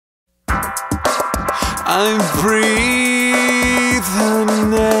I breathe her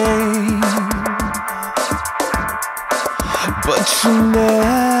name, but you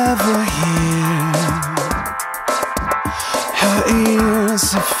never hear. Her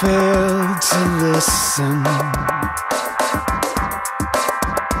ears have failed to listen.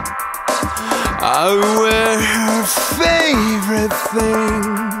 I wear her favorite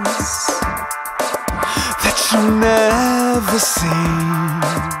things that you never see.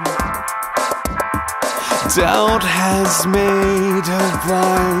 Doubt has made her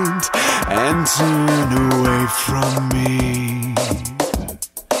blind and turn away from me.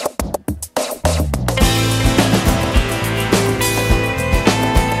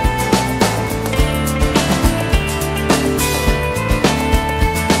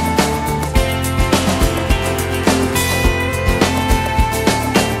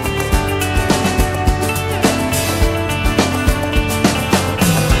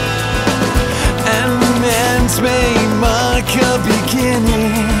 May mark a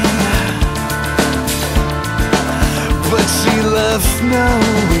beginning, but she left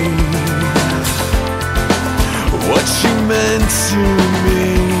knowing what she meant to me.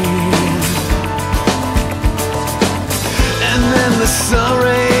 And then the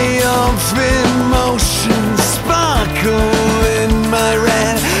surrey of emotion sparkle in my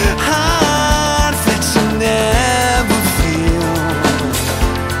red heart that you never feel.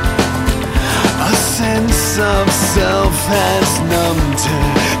 A sense of self has numbed her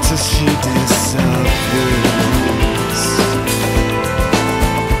till she disappears.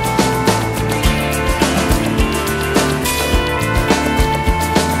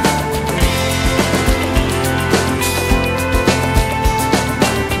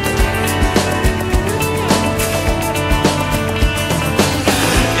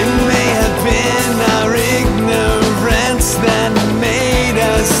 It may have been our ignorance that made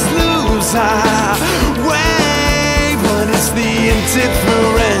us lose our way, but it's the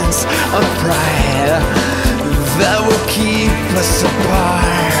indifference of pride that will keep us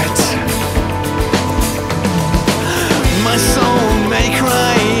apart. My soul may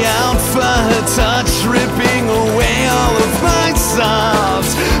cry out for her touch, ripping away all of my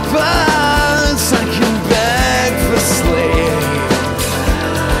sobs, but I can beg for sleep.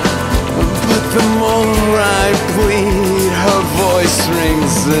 But the more I plead, her voice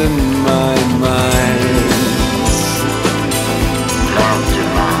rings in my mind.